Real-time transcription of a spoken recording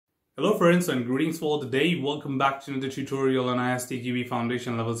Hello friends and greetings for the day. Welcome back to another tutorial on ISTQB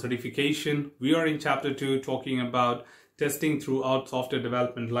Foundation Level certification. We are in chapter 2 talking about testing throughout software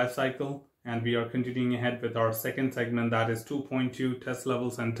development lifecycle, and we are continuing ahead with our second segment, that is 2.2 test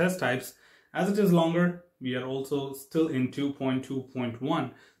levels and test types. As it is longer, we are also still in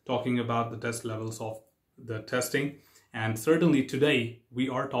 2.2.1 talking about the test levels of the testing, and certainly today we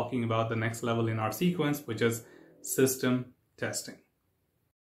are talking about the next level in our sequence, which is system testing.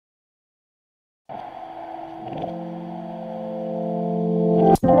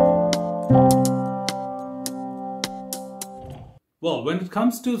 Well, when it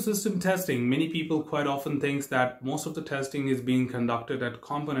comes to system testing, many people quite often think that most of the testing is being conducted at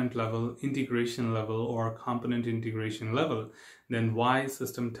component level, integration level, or component integration level. Then why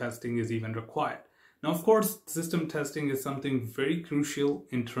system testing is even required? Now, of course, system testing is something very crucial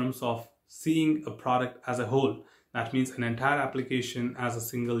in terms of seeing a product as a whole. That means an entire application as a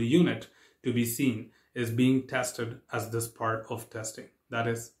single unit to be seen is being tested as this part of testing. That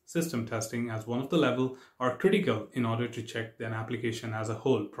is, system testing as one of the level are critical in order to check an application as a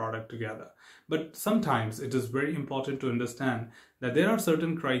whole product together. But sometimes it is very important to understand that there are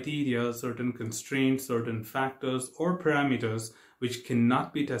certain criteria, certain constraints, certain factors or parameters which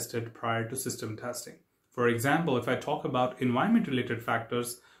cannot be tested prior to system testing. For example, if I talk about environment related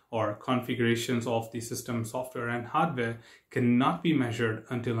factors or configurations of the system software and hardware cannot be measured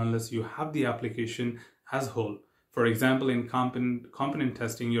unless you have the application as a whole. For example, in component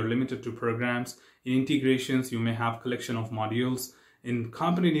testing, you're limited to programs. In integrations, you may have collection of modules. In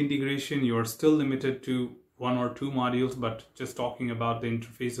component integration, you are still limited to one or two modules, but just talking about the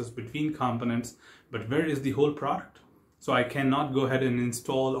interfaces between components. But where is the whole product? So I cannot go ahead and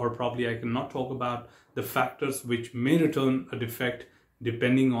install, or probably I cannot talk about the factors which may return a defect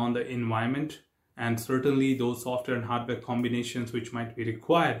depending on the environment, and certainly those software and hardware combinations which might be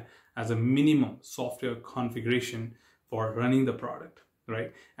required as a minimum software configuration for running the product,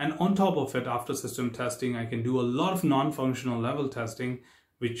 right? And on top of it, after system testing, I can do a lot of non-functional level testing,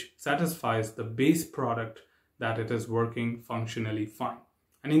 which satisfies the base product that it is working functionally fine.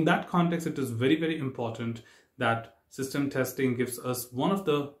 And in that context, it is very, very important that system testing gives us one of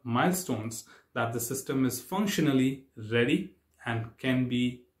the milestones that the system is functionally ready and can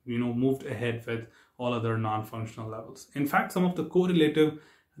be, moved ahead with all other non-functional levels. In fact, some of the correlative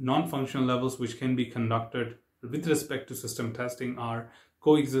non-functional levels which can be conducted with respect to system testing are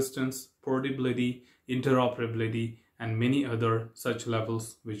coexistence, portability, interoperability, and many other such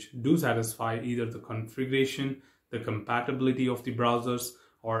levels which do satisfy either the configuration, the compatibility of the browsers,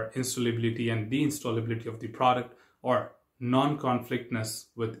 or installability and deinstallability of the product, or non-conflictness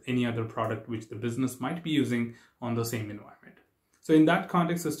with any other product which the business might be using on the same environment. So in that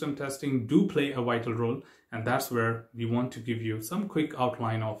context, system testing do play a vital role, and that's where we want to give you some quick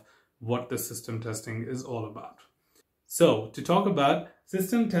outline of what the system testing is all about. So to talk about,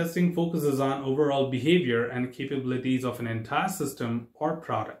 system testing focuses on overall behavior and capabilities of an entire system or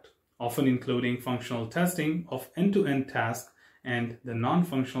product, often including functional testing of end-to-end tasks and the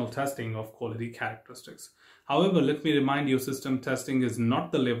non-functional testing of quality characteristics. However, let me remind you, system testing is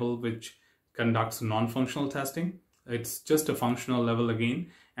not the level which conducts non-functional testing. It's just a functional level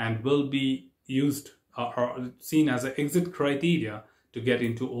again, and will be used or seen as an exit criteria to get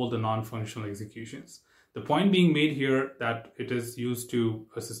into all the non-functional executions. The point being made here that it is used to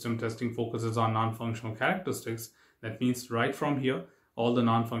system testing focuses on non-functional characteristics. That means right from here, all the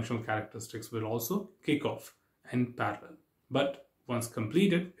non-functional characteristics will also kick off in parallel. But once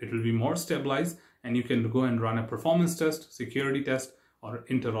completed, it will be more stabilized, and you can go and run a performance test, security test, or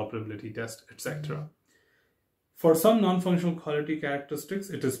interoperability test, etc. For some non-functional quality characteristics,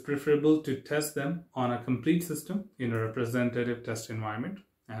 it is preferable to test them on a complete system in a representative test environment.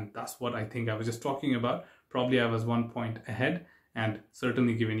 And that's what I think I was just talking about. Probably I was 1 point ahead and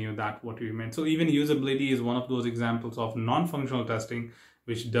certainly giving you that what we meant. So even usability is one of those examples of non-functional testing,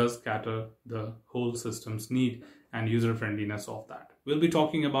 which does cater the whole system's need and user friendliness of that. We'll be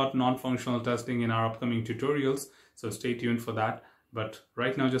talking about non-functional testing in our upcoming tutorials, so stay tuned for that. But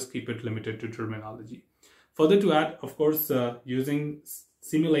right now, just keep it limited to terminology. Further to add, of course, using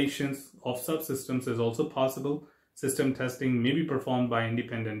simulations of subsystems is also possible. System testing may be performed by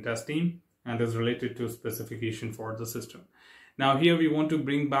independent test team and is related to specification for the system. Now here we want to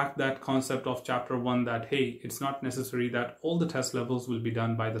bring back that concept of chapter 1 that, hey, it's not necessary that all the test levels will be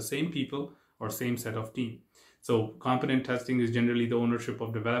done by the same people or same set of team. So component testing is generally the ownership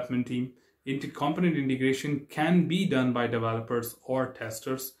of development team. Component integration can be done by developers or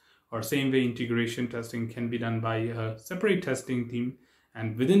testers, or same way integration testing can be done by a separate testing team.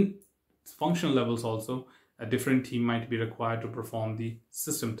 And within functional levels also, a different team might be required to perform the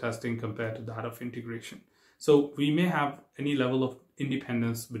system testing compared to that of integration. So we may have any level of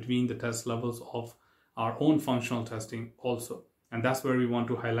independence between the test levels of our own functional testing also. And that's where we want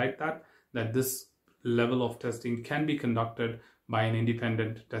to highlight that this level of testing can be conducted by an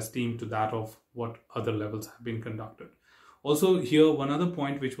independent test team to that of what other levels have been conducted. Also here, one other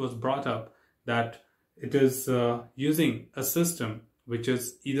point which was brought up, that it is using a system which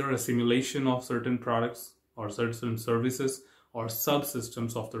is either a simulation of certain products or certain services or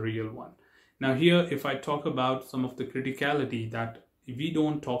subsystems of the real one. Now here, if I talk about some of the criticality, that we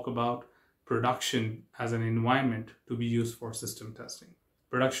don't talk about production as an environment to be used for system testing.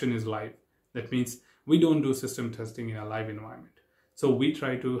 Production is live. That means we don't do system testing in a live environment. So we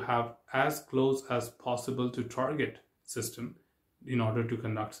try to have as close as possible to target system in order to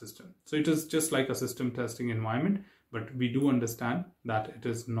conduct system. So it is just like a system testing environment, but we do understand that it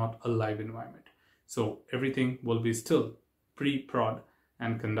is not a live environment. So everything will be still pre-prod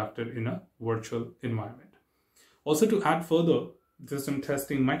and conducted in a virtual environment. Also, to add further, system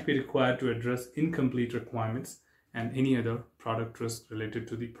testing might be required to address incomplete requirements and any other product risk related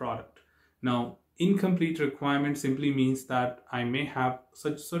to the product. Now, incomplete requirement simply means that I may have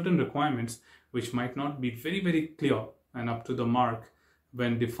such certain requirements which might not be very, very clear and up to the mark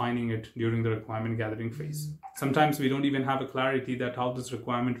when defining it during the requirement gathering phase. Sometimes we don't even have a clarity that how this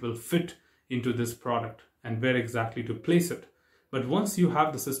requirement will fit into this product and where exactly to place it. But once you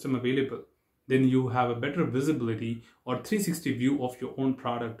have the system available, then you have a better visibility or 360 view of your own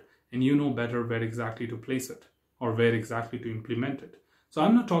product, and you know better where exactly to place it or where exactly to implement it. So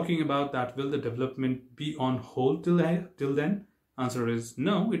I'm not talking about that will the development be on hold till then? Answer is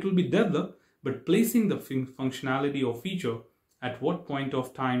no, it will be developed, but placing the functionality or feature at what point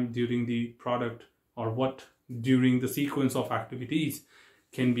of time during the product or what during the sequence of activities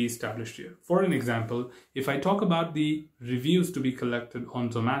can be established here. For an example, if I talk about the reviews to be collected on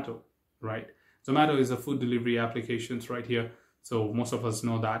Zomato, right? Zomato is a food delivery applications right here. So most of us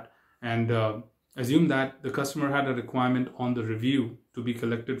know that. And assume that the customer had a requirement on the review to be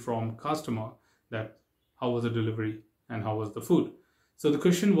collected from customer, that how was the delivery and how was the food. So the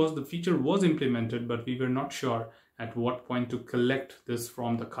question was, the feature was implemented, but we were not sure at what point to collect this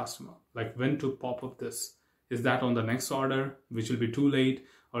from the customer, like when to pop up this. Is that on the next order, which will be too late?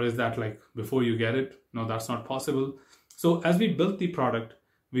 Or is that like before you get it? No, that's not possible. So as we built the product,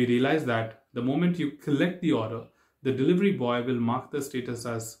 we realized that the moment you collect the order, the delivery boy will mark the status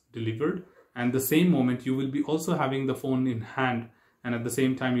as delivered. And the same moment you will be also having the phone in hand. And at the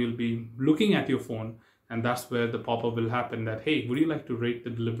same time, you'll be looking at your phone. And that's where the pop-up will happen that, hey, would you like to rate the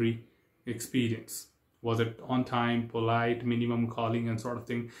delivery experience? Was it on time, polite, minimum calling and sort of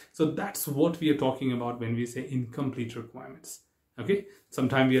thing? So that's what we are talking about when we say incomplete requirements. Okay,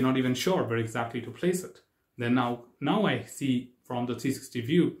 sometimes we are not even sure where exactly to place it. Then now I see from the 360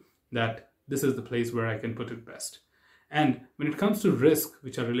 view that this is the place where I can put it best. And when it comes to risk,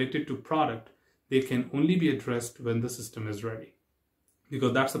 which are related to product, they can only be addressed when the system is ready,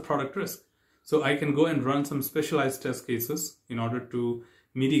 because that's a product risk. So I can go and run some specialized test cases in order to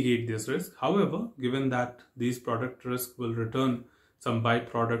mitigate this risk. However, given that these product risks will return some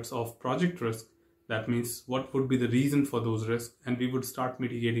byproducts of project risk, that means what would be the reason for those risks, and we would start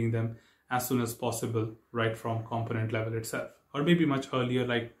mitigating them as soon as possible, right from component level itself, or maybe much earlier,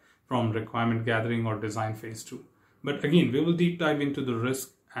 like from requirement gathering or design phase 2. But again, we will deep dive into the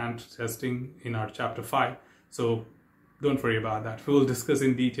risk and testing in our chapter 5. So don't worry about that. We will discuss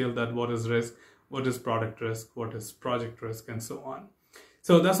in detail that what is risk, what is product risk, what is project risk, and so on.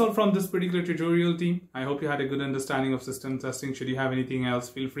 So that's all from this particular tutorial, team. I hope you had a good understanding of system testing. Should you have anything else,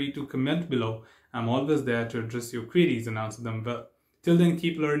 feel free to comment below. I'm always there to address your queries and answer them well. Till then,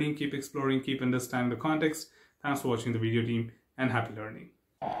 keep learning, keep exploring, keep understanding the context. Thanks for watching the video, team, and happy learning.